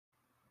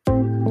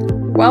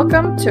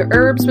Welcome to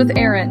Herbs with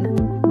Erin,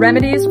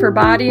 Remedies for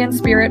Body and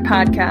Spirit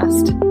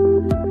podcast,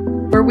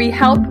 where we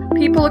help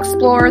people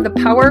explore the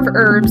power of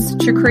herbs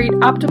to create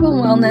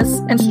optimal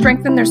wellness and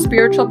strengthen their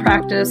spiritual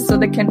practice so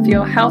they can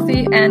feel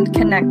healthy and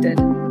connected.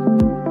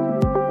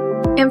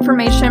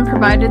 Information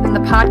provided in the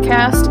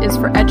podcast is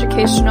for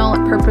educational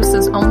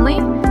purposes only.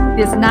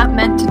 It is not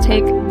meant to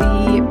take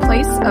the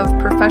place of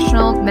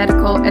professional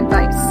medical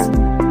advice.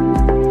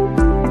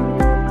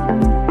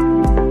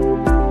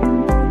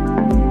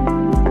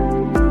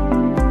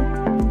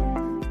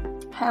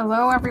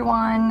 Hello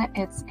everyone,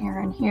 it's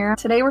Erin here.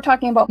 Today we're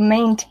talking about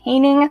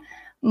maintaining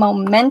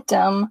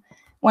momentum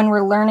when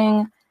we're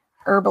learning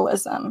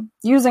herbalism,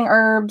 using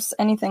herbs,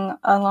 anything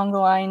along the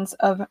lines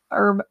of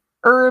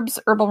herbs,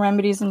 herbal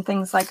remedies, and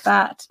things like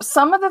that.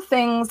 Some of the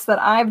things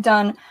that I've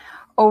done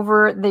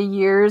over the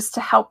years to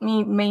help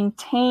me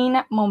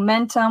maintain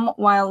momentum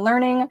while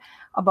learning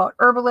about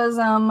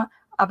herbalism,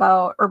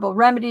 about herbal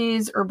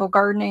remedies, herbal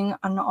gardening,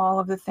 and all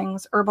of the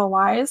things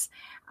herbal-wise.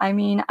 I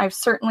mean, I've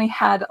certainly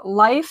had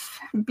life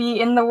be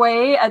in the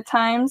way at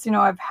times. You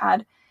know, I've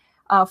had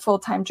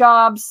full-time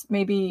jobs,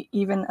 maybe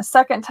even a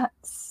second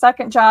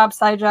job,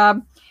 side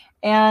job.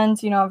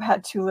 And, you know, I've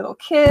had 2 little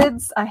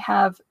kids. I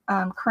have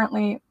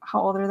currently,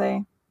 how old are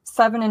they?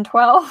 7 and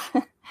 12.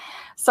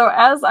 So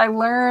as I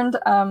learned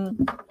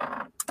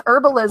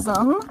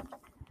herbalism,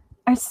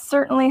 I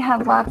certainly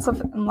had lots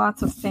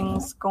of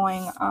things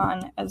going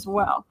on as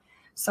well.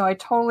 So I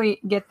totally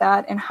get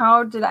that. And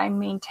how did I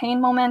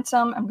maintain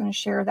momentum? I'm going to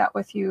share that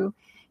with you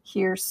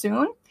here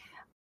soon.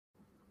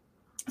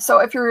 So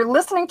if you're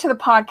listening to the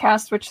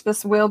podcast, which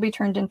this will be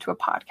turned into a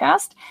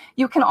podcast,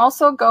 you can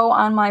also go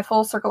on my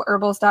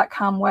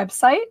fullcircleherbals.com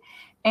website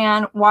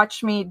and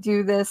watch me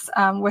do this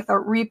with a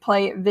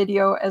replay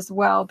video as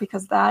well,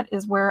 because that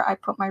is where I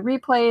put my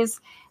replays.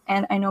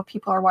 And I know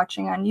people are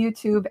watching on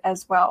YouTube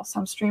as well. So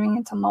I'm streaming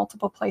into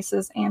multiple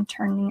places and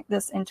turning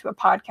this into a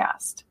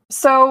podcast.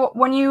 So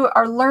when you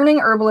are learning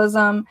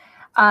herbalism,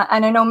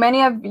 and I know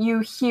many of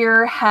you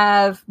here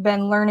have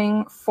been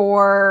learning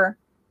for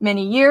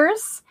many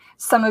years.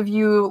 Some of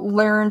you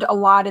learned a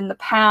lot in the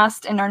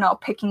past and are now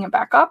picking it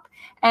back up.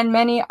 And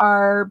many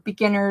are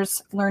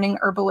beginners learning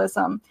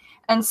herbalism.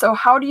 And so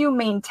how do you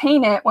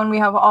maintain it when we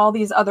have all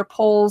these other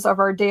poles of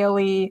our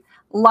daily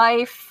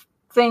life,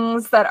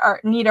 things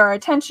that need our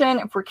attention,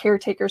 if we're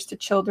caretakers to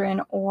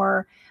children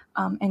or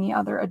any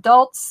other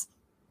adults?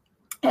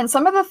 And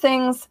some of the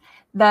things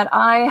that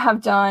I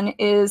have done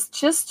is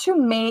just to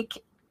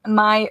make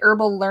my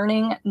herbal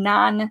learning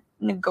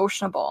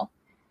non-negotiable.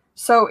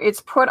 So it's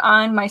put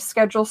on my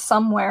schedule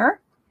somewhere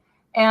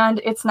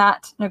and it's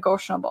not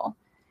negotiable.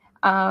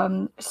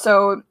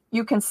 So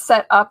you can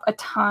set up a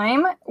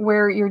time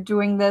where you're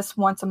doing this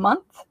once a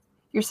month.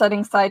 You're setting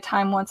aside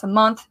time once a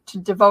month to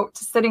devote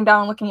to sitting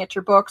down, looking at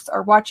your books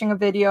or watching a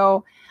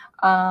video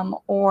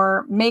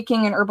or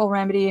making an herbal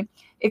remedy.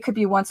 It could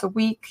be once a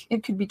week.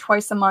 It could be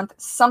twice a month,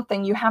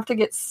 something. You have to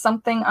get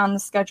something on the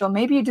schedule.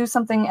 Maybe you do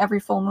something every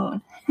full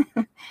moon.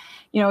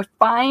 You know,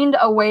 find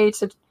a way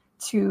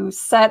to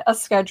set a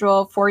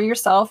schedule for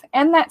yourself,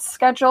 and that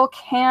schedule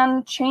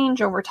can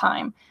change over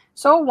time.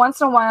 So once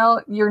in a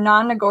while, your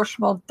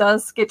non-negotiable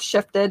does get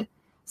shifted.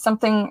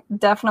 Something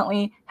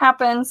definitely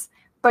happens,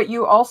 but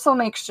you also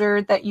make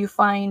sure that you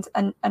find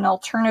an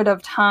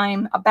alternative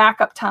time, a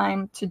backup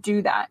time to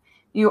do that.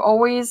 You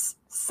always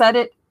set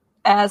it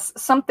as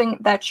something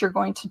that you're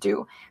going to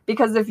do,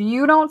 because if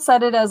you don't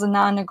set it as a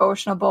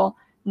non-negotiable,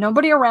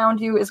 nobody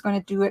around you is going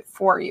to do it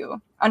for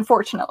you.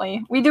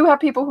 Unfortunately, we do have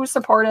people who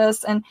support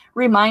us and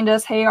remind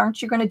us, hey,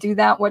 aren't you going to do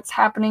that? What's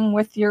happening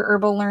with your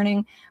herbal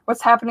learning?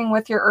 What's happening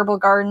with your herbal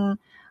garden?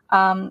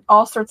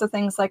 All sorts of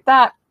things like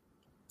that.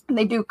 And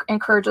they do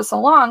encourage us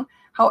along.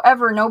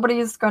 However,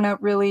 nobody's going to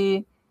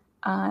really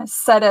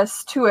set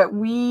us to it.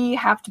 We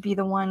have to be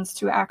the ones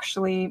to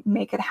actually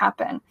make it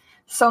happen.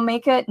 So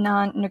make it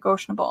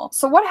non-negotiable.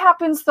 So what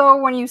happens, though,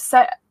 when you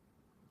set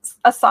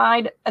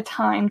aside a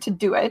time to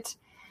do it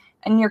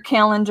in your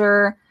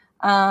calendar?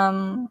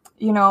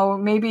 You know,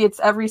 maybe it's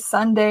every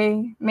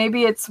Sunday.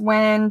 Maybe it's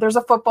when there's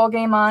a football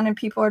game on and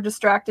people are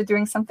distracted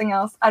doing something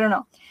else. I don't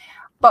know.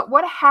 But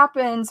what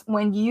happens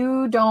when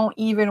you don't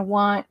even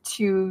want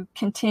to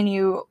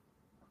continue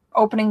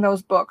opening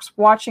those books,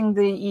 watching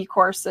the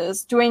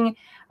e-courses, doing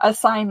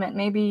assignment?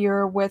 Maybe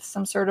you're with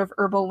some sort of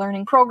herbal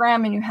learning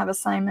program and you have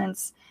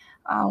assignments.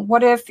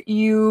 What if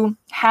you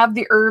have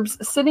the herbs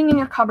sitting in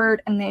your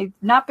cupboard and they've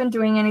not been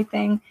doing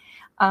anything?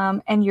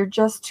 And you're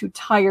just too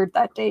tired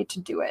that day to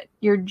do it.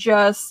 You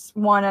just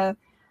want to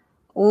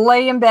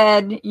lay in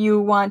bed. You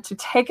want to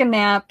take a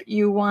nap.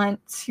 You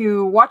want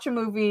to watch a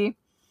movie.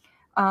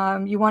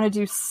 You want to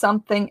do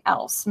something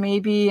else.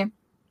 Maybe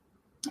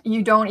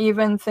you don't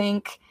even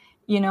think,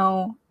 you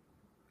know,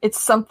 it's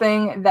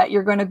something that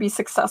you're going to be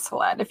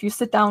successful at. If you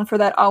sit down for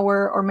that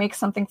hour or make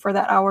something for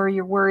that hour,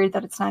 you're worried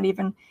that it's not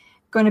even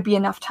going to be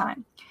enough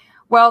time.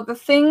 Well, the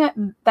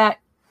thing that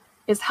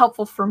is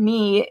helpful for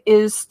me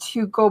is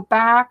to go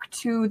back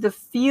to the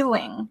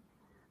feeling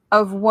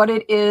of what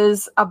it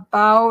is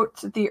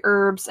about the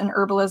herbs and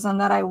herbalism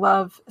that I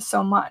love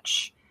so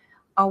much.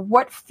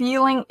 What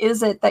feeling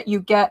is it that you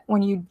get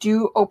when you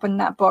do open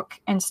that book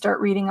and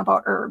start reading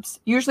about herbs?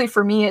 Usually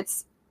for me,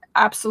 it's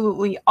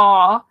absolutely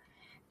awe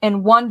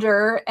and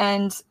wonder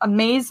and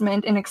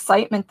amazement and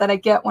excitement that I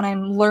get when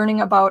I'm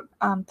learning about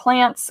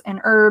plants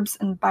and herbs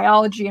and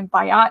biology and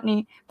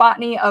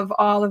botany of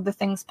all of the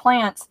things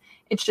plants.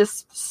 It's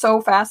just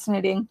so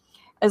fascinating.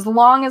 As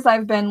long as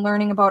I've been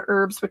learning about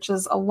herbs, which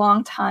is a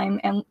long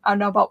time, and I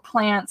know about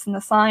plants and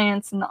the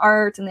science and the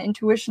art and the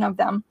intuition of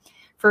them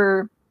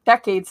for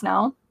decades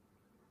now,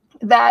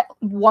 that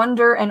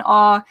wonder and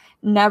awe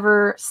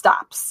never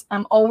stops.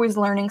 I'm always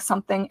learning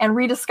something and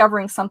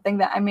rediscovering something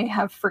that I may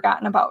have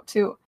forgotten about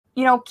too.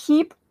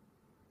 Keep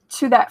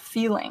to that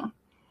feeling,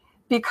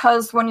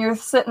 because when you're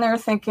sitting there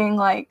thinking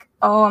like,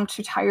 oh, I'm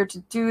too tired to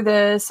do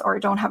this, or I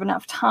don't have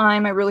enough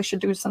time, I really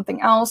should do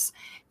something else.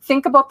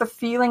 Think about the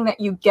feeling that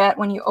you get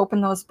when you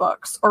open those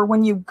books, or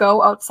when you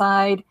go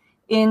outside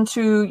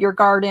into your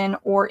garden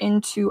or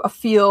into a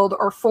field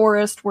or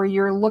forest where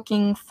you're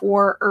looking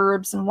for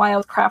herbs and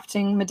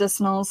wildcrafting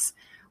medicinals.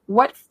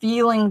 What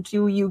feeling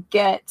do you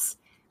get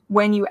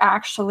when you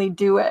actually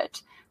do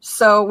it?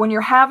 So when you're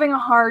having a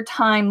hard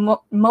time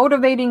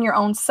motivating your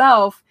own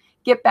self,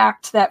 get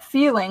back to that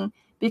feeling,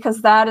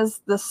 because that is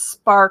the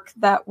spark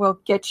that will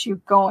get you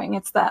going.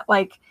 It's that,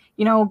 like,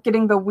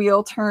 getting the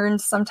wheel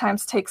turned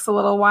sometimes takes a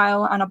little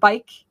while on a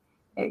bike.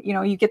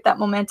 You get that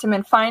momentum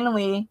and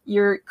finally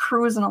you're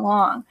cruising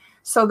along.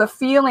 So the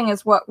feeling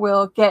is what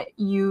will get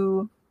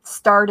you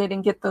started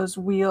and get those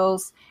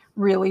wheels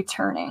really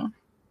turning.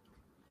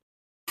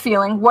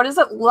 Feeling, what is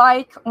it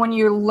like when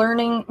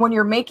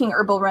you're making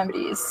herbal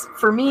remedies?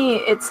 For me,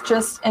 it's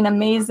just an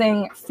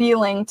amazing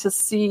feeling to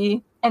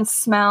see and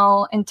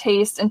smell and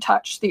taste and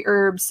touch the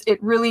herbs.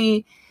 It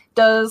really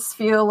does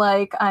feel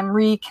like I'm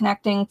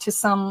reconnecting to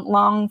some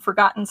long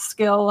forgotten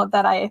skill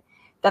that I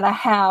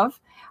have.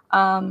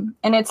 And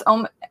it's,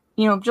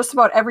 just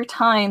about every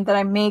time that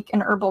I make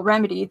an herbal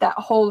remedy, that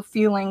whole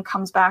feeling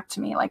comes back to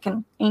me, like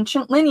an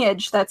ancient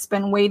lineage that's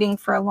been waiting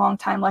for a long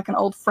time, like an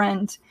old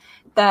friend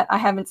that I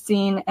haven't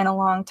seen in a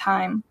long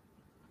time.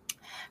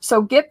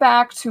 So get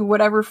back to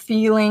whatever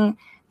feeling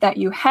that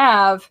you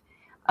have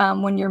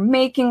when you're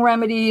making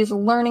remedies,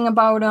 learning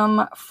about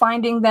them,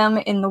 finding them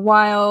in the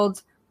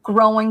wild,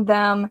 growing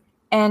them,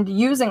 and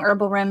using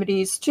herbal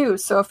remedies too.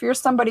 So if you're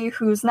somebody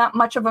who's not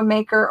much of a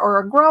maker or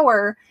a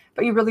grower,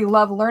 but you really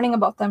love learning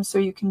about them so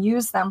you can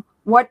use them,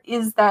 what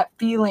is that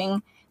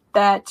feeling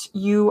that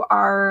you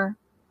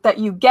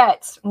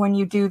get when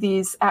you do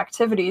these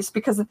activities?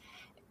 Because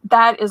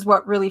that is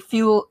what really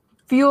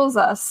fuels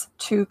us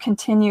to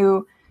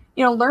continue,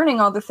 learning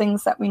all the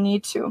things that we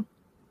need to.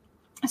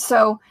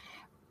 So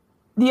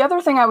the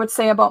other thing I would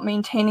say about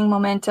maintaining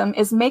momentum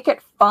is make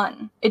it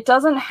fun. It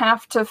doesn't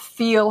have to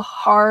feel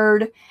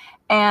hard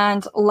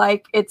and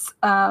like it's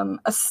a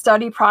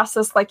study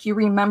process like you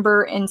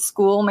remember in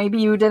school. Maybe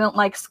you didn't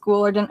like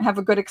school or didn't have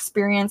a good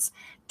experience.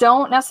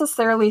 Don't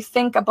necessarily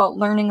think about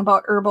learning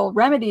about herbal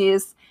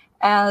remedies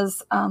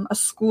as a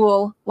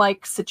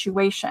school-like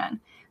situation,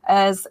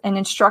 as an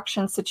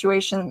instruction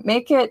situation.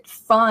 Make it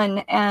fun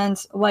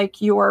and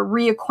like you're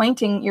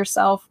reacquainting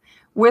yourself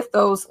with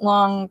those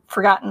long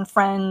forgotten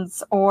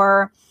friends,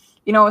 or,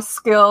 a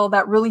skill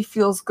that really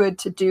feels good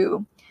to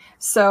do.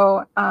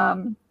 So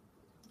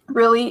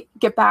really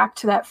get back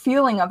to that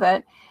feeling of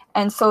it.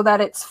 And so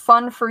that it's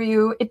fun for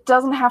you. It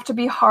doesn't have to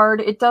be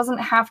hard. It doesn't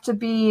have to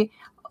be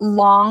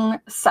long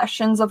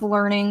sessions of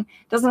learning.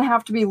 It doesn't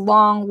have to be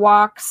long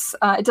walks.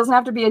 It doesn't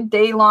have to be a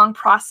day-long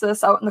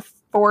process out in the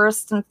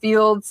forests and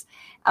fields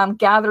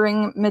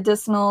gathering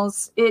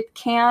medicinals. It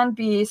can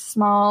be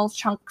small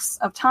chunks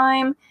of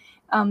time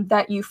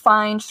that you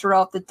find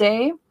throughout the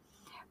day,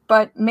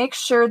 but make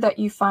sure that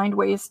you find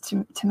ways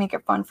to make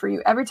it fun for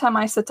you. Every time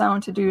I sit down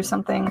to do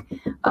something,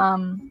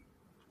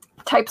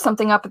 type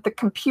something up at the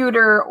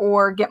computer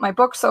or get my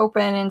books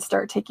open and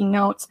start taking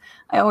notes,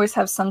 I always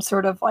have some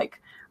sort of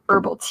like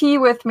herbal tea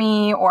with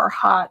me, or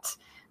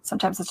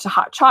sometimes it's a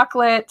hot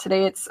chocolate.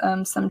 Today it's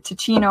some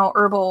Ticino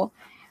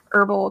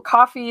herbal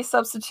coffee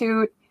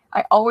substitute.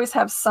 I always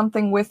have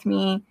something with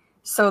me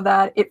so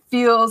that it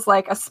feels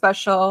like a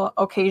special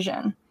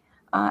occasion.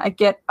 I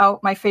get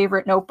out my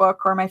favorite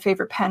notebook or my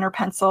favorite pen or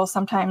pencil,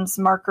 sometimes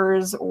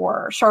markers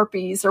or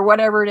Sharpies or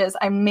whatever it is.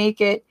 I make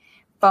it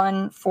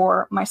fun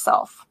for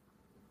myself.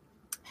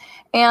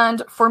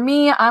 And for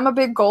me, I'm a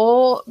big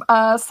goal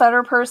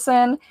setter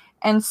person.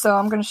 And so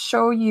I'm going to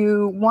show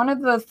you one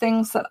of the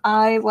things that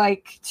I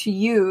like to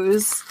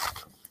use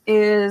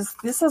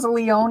this is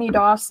Leonie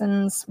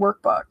Dawson's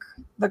workbook,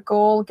 the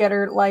Goal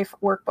Getter Life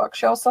Workbook.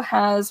 She also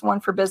has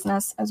one for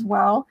business as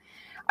well.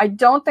 I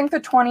don't think the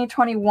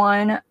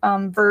 2021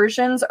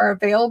 versions are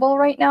available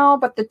right now,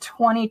 but the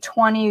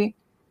 2020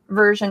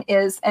 version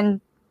is.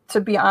 And to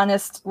be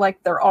honest,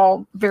 like, they're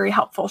all very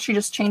helpful. She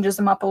just changes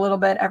them up a little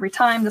bit every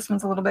time. This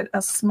one's a little bit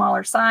a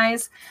smaller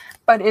size.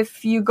 But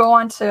if you go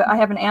I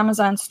have an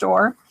Amazon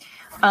store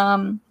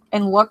and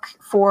look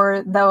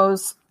for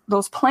those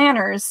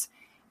planners,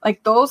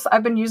 Like those,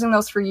 I've been using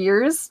those for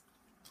years,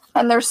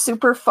 and they're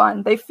super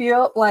fun. They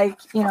feel like,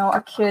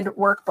 a kid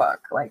workbook.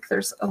 Like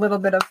there's a little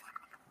bit of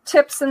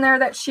tips in there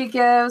that she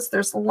gives.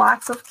 There's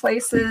lots of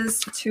places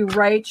to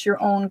write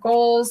your own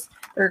goals.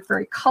 They're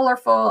very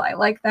colorful. I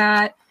like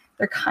that.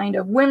 They're kind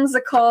of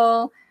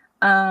whimsical.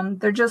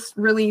 They're just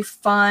really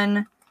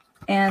fun,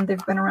 and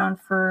they've been around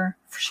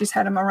she's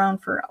had them around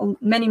for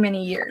many,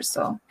 many years.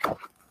 So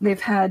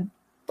they've had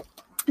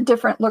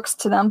different looks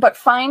to them, but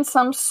find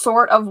some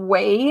sort of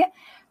way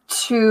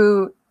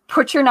to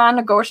put your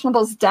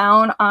non-negotiables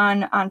down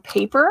on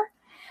paper,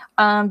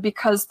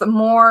 because the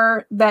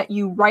more that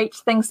you write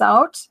things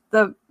out,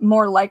 the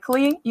more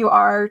likely you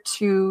are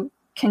to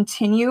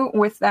continue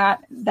with that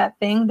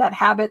thing, that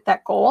habit,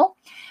 that goal.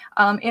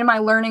 In my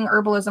Learning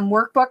Herbalism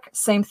workbook,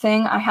 same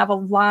thing. I have a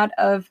lot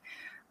of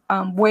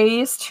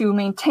ways to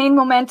maintain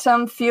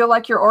momentum, feel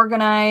like you're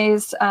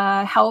organized,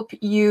 help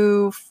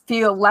you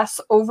feel less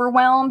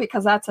overwhelmed,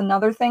 because that's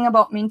another thing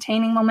about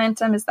maintaining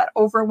momentum, is that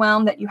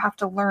overwhelm that you have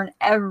to learn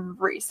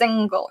every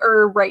single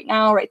herb right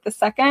now, right this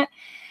second.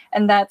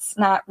 And that's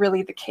not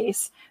really the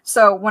case.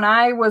 So when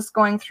I was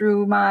going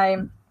through my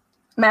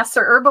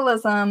Master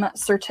Herbalism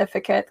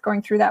certificate,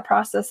 going through that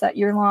process, that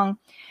year-long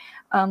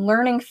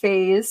learning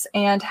phase,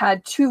 and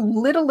had two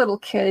little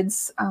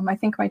kids, I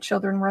think my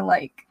children were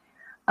like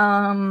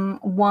 1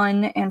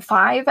 and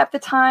 5 at the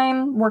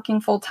time, working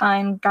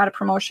full-time, got a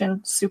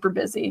promotion, super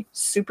busy,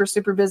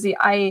 super busy.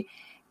 I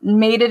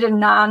made it a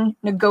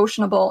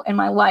non-negotiable in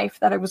my life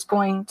that I was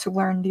going to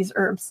learn these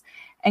herbs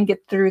and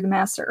get through the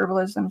Master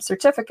Herbalism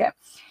certificate.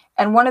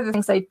 And one of the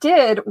things I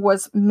did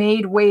was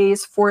made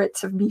ways for it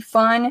to be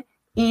fun,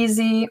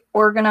 easy,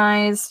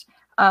 organized,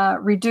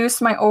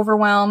 reduce my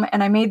overwhelm.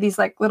 And I made these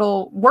like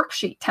little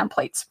worksheet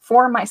templates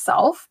for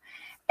myself.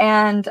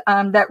 And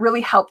that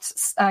really helped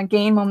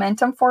gain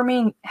momentum for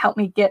me, helped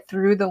me get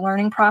through the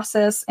learning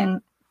process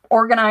and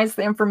organize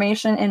the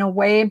information in a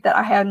way that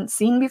I hadn't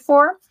seen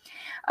before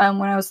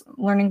when I was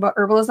learning about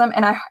herbalism.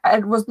 And I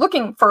was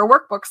looking for a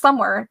workbook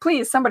somewhere.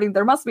 Please, somebody,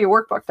 there must be a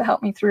workbook to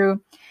help me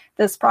through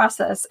this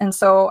process. And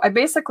so I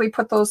basically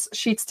put those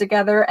sheets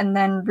together and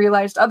then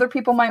realized other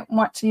people might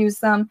want to use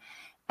them.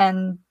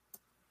 And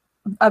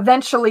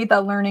eventually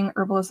the Learning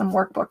Herbalism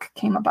workbook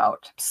came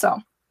about. So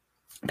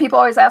people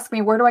always ask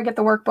me, where do I get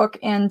the workbook?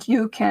 And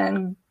you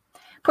can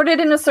put it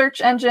in a search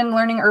engine,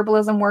 Learning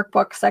Herbalism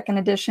Workbook, 2nd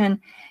edition,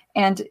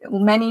 and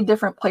many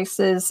different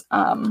places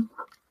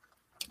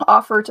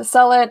offer to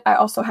sell it. I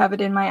also have it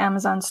in my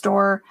Amazon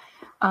store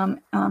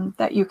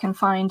that you can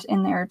find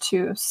in there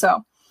too.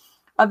 So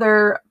I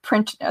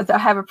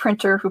have a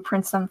printer who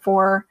prints them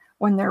for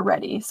when they're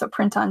ready. So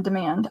print on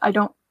demand. I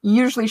don't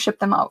usually ship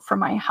them out from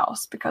my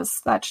house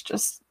because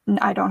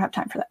I don't have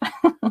time for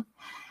that.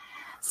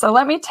 So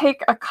let me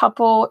take a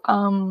couple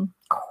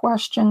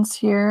questions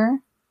here.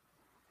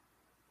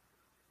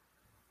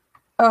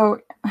 Oh,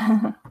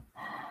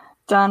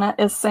 Donna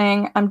is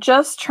saying, I'm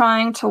just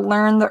trying to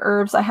learn the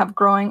herbs I have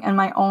growing in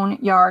my own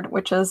yard,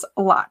 which is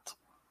a lot.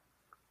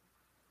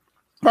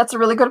 That's a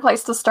really good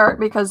place to start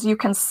because you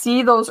can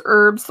see those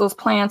herbs, those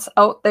plants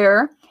out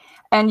there,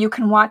 and you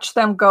can watch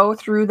them go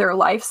through their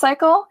life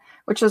cycle,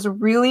 which is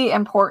really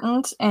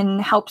important and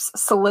helps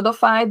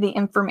solidify the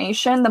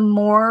information. The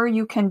more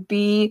you can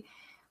be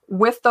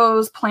with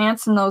those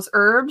plants and those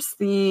herbs,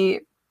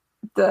 the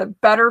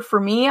better for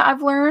me.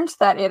 I've learned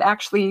that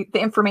the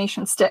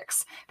information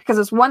sticks, because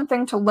it's one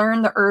thing to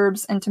learn the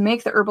herbs and to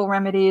make the herbal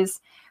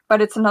remedies,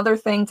 but it's another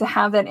thing to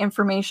have that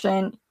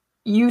information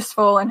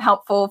useful and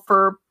helpful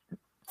for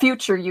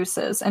future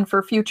uses and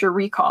for future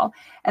recall.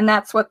 And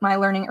that's what my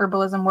Learning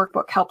Herbalism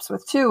workbook helps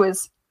with too,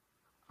 is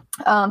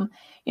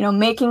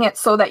making it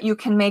so that you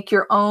can make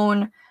your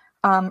own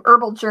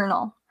herbal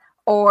journal,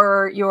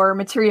 or your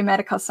Materia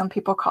Medica, some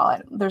people call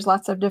it. There's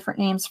lots of different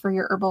names for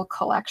your herbal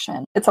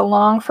collection. It's a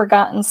long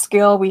forgotten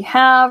skill we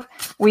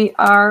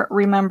are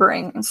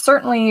remembering. And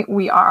certainly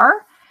we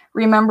are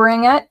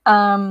remembering it.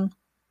 I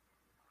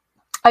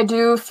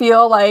do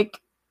feel like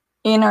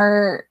in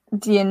our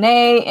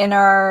DNA, in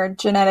our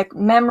genetic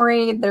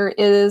memory, there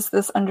is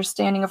this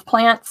understanding of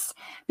plants,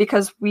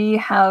 because we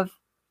have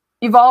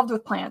evolved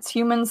with plants,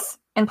 humans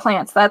and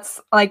plants.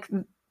 That's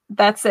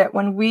it.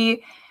 When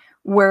we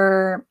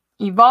were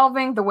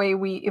evolving, the way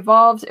we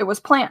evolved, it was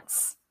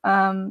plants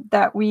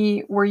that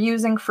we were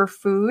using for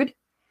food,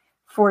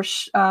 for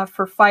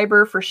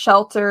fiber, for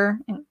shelter,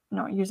 and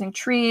using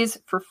trees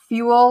for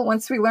fuel.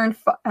 Once we learned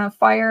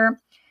fire,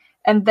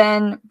 and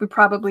then we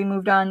probably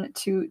moved on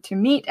to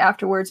meat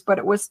afterwards. But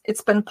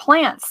it's been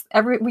plants.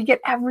 We get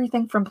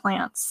everything from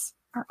plants.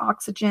 Our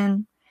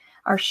oxygen,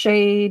 our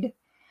shade,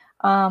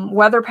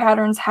 weather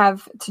patterns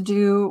have to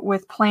do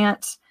with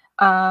plant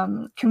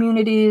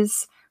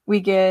communities. We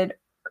get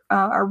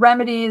our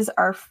remedies,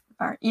 our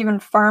even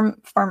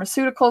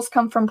pharmaceuticals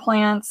come from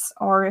plants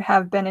or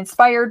have been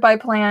inspired by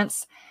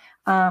plants.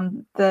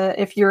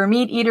 If you're a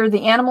meat eater,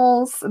 the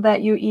animals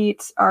that you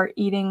eat are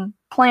eating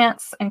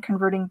plants and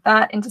converting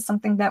that into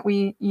something that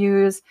we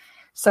use.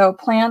 So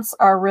plants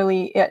are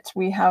really it.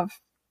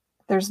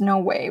 There's no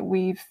way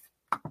we've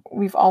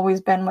we've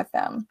always been with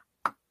them.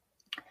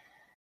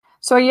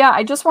 So yeah,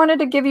 I just wanted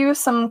to give you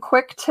some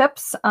quick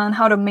tips on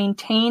how to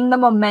maintain the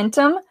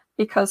momentum,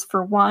 because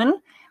for one,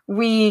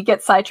 we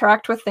get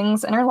sidetracked with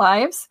things in our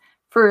lives.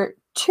 For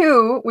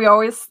two,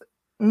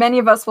 many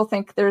of us will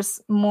think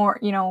there's more,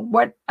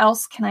 what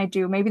else can I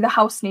do? Maybe the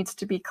house needs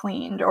to be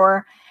cleaned,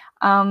 or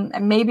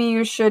maybe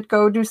you should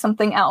go do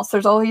something else.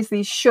 There's always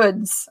these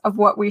shoulds of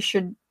what we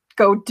should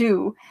go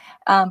do.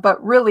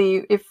 But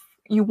really, if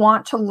you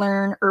want to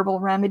learn herbal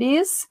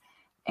remedies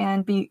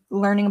and be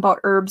learning about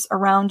herbs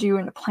around you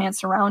and the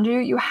plants around you,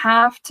 you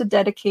have to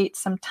dedicate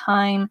some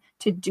time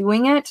to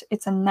doing it.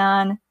 It's a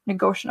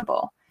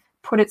non-negotiable.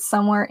 Put it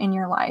somewhere in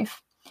your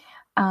life.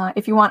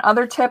 If you want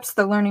other tips,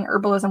 the Learning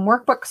Herbalism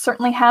Workbook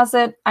certainly has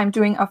it. I'm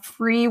doing a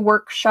free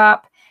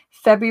workshop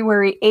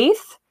February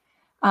 8th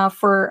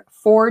for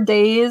 4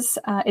 days.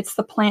 It's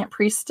the Plant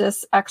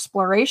Priestess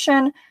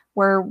Exploration,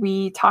 where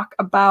we talk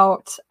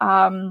about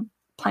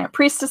plant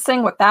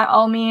priestessing, what that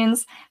all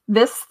means.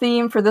 This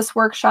theme for this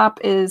workshop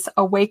is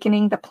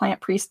awakening the plant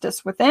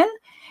priestess within.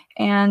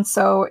 And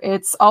so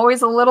it's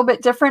always a little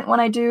bit different when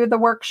I do the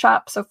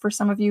workshop. So for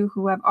some of you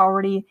who have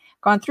already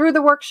gone through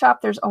the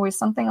workshop, there's always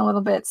something a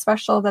little bit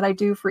special that I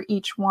do for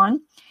each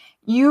one.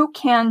 You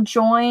can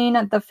join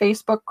the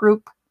Facebook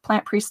group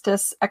Plant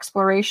Priestess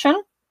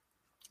Exploration.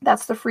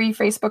 That's the free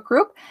Facebook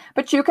group.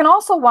 But you can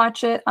also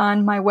watch it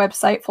on my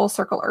website,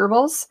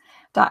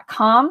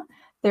 FullCircleHerbals.com.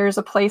 There's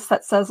a place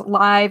that says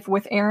Live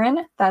with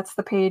Erin. That's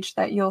the page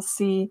that you'll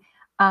see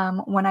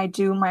when I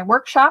do my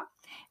workshop.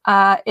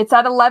 It's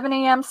at 11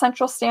 a.m.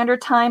 Central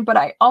Standard Time, but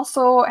I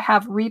also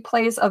have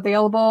replays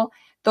available.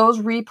 Those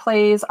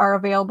replays are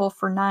available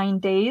for 9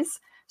 days.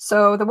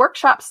 So the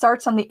workshop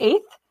starts on the 8th.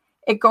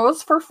 It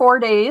goes for 4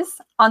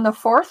 days. On the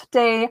 4th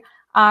day,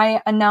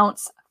 I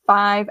announce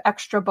 5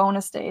 extra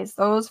bonus days.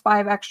 Those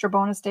 5 extra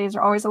bonus days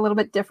are always a little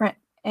bit different,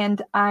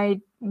 and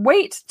I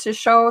wait to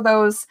show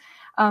those,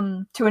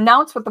 to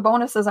announce what the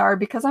bonuses are,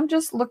 because I'm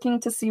just looking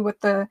to see what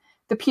the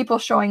people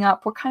showing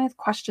up, what kind of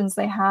questions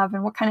they have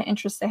and what kind of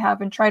interests they have,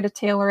 and try to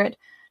tailor it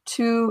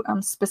to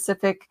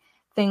specific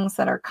things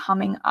that are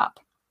coming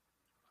up.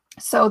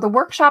 So the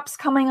workshop's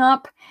coming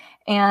up,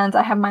 and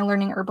I have my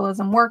Learning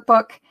Herbalism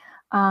Workbook.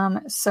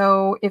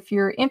 So if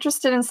you're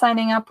interested in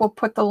signing up, we'll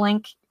put the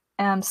link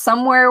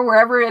somewhere,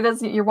 wherever it is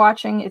that you're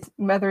watching,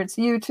 whether it's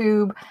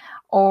YouTube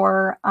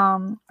or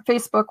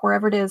Facebook,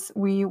 wherever it is,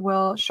 we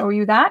will show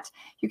you that.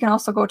 You can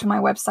also go to my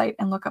website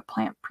and look up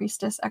Plant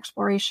Priestess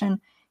Exploration,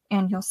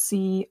 and you'll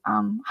see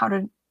how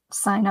to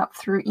sign up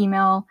through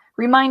email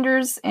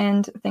reminders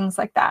and things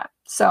like that.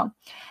 So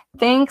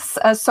thanks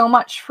so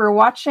much for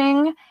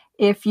watching.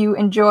 If you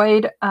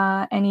enjoyed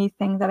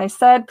anything that I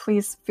said,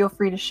 please feel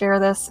free to share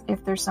this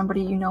if there's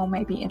somebody you know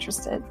may be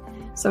interested.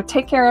 So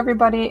take care,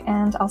 everybody,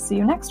 and I'll see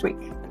you next week.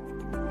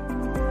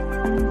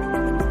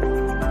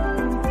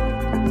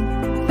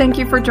 Thank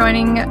you for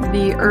joining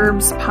the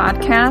Herbs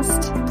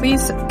Podcast.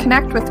 Please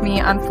connect with me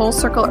on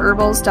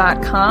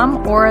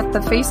FullCircleHerbals.com or at the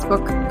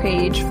Facebook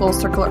page, Full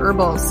Circle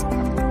Herbals.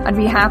 I'd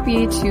be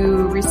happy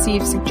to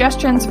receive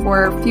suggestions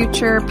for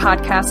future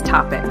podcast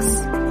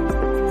topics.